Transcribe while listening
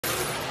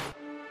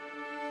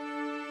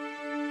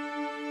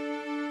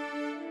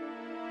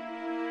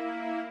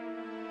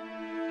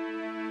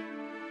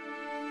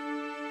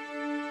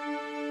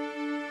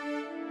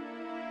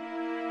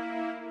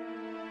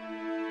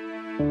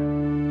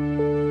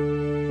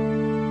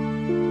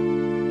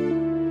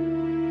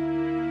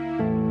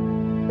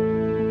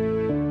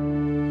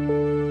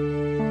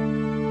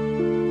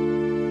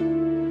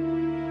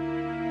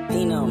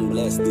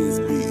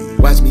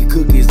watch me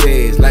cook his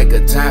ass like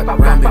a top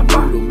ramen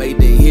noodle. Made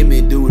the him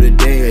and do the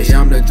dash.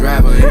 I'm the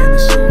driver and the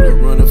shooter.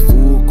 Run a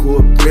full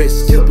court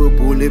press. Keep a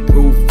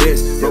bulletproof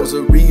vest.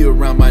 Rosary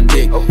around my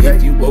neck.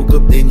 If you woke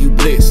up, then you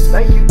blessed.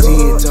 10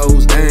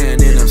 toes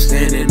down and I'm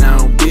standing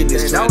on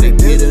business. Trying to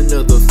get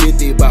another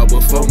 50 about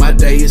before my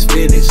day is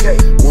finished.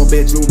 1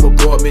 bedroom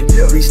apartment,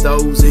 3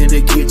 stoves in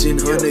the kitchen,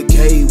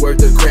 100K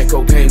worth of crack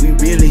cocaine. We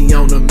really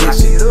on a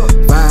mission.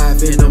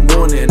 5 in the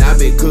morning, I've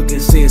been cooking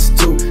since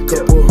 2.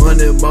 Couple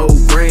hundred more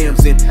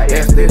grams, and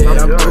after that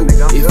I'm through.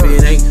 If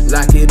it ain't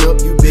lock it up,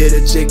 you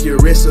better check your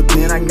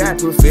recipe. Need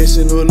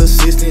professional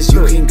assistance,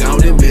 you can go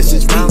and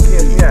message me.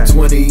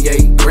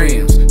 28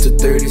 grams to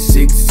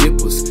 36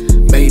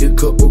 zippers. Made a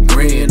couple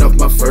grand off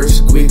my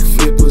first quick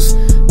flippers.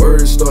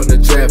 Words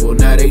starting to travel,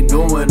 now they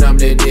knowin' I'm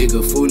that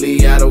nigga.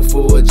 Fully auto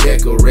for a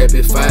jackal,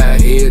 rapid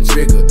fire head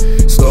trigger.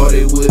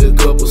 Started with a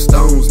couple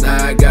stones,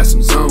 now I got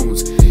some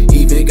zones.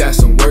 Even got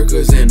some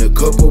workers and a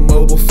couple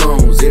mobile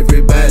phones.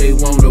 Everybody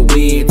wanna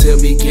win, tell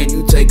me can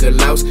you take a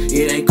loss?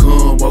 It ain't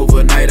come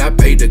overnight, I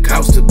paid the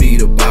cost to be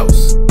the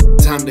boss.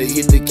 Time to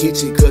hit the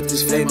kitchen, cut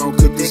this flame on,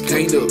 cook this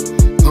cane up.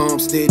 Palm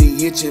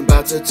steady itching,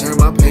 bout to turn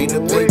my pain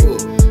to paper.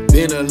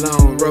 Been a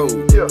long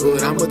road,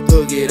 but I'ma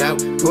thug it out.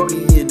 Put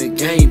me in the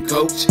game,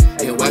 coach,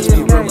 and watch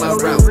me run my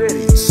route.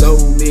 So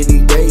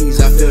many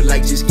days, I feel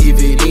like just give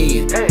it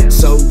in.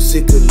 So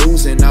sick of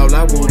losing, all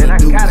I wanna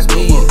do is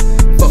win.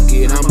 Fuck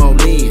it, I'm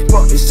all in.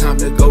 It's time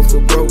to go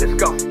for broke.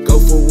 Go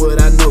for what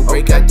I know,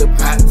 break out the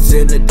pots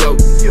and the dope.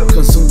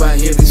 Consumed by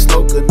heavy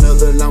smoke,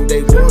 another long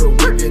day water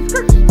whipping.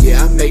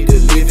 Yeah, I made a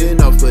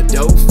living off of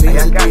dope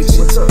fiends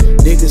addictions.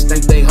 Niggas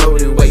think they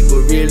holding weight,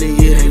 but really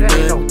it ain't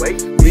none.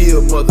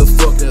 Real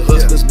motherfucking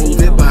hustlers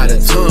moving by the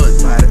ton.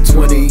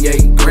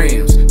 28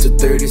 grams to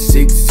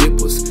 36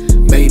 zippers.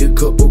 Made a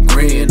couple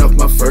grand off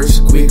my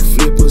first quick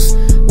flippers.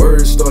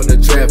 Words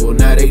starting to travel,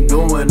 now they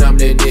knowin' I'm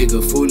that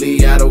nigga.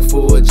 Fully auto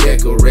for a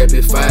jackal,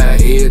 rapid fire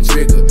head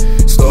trigger.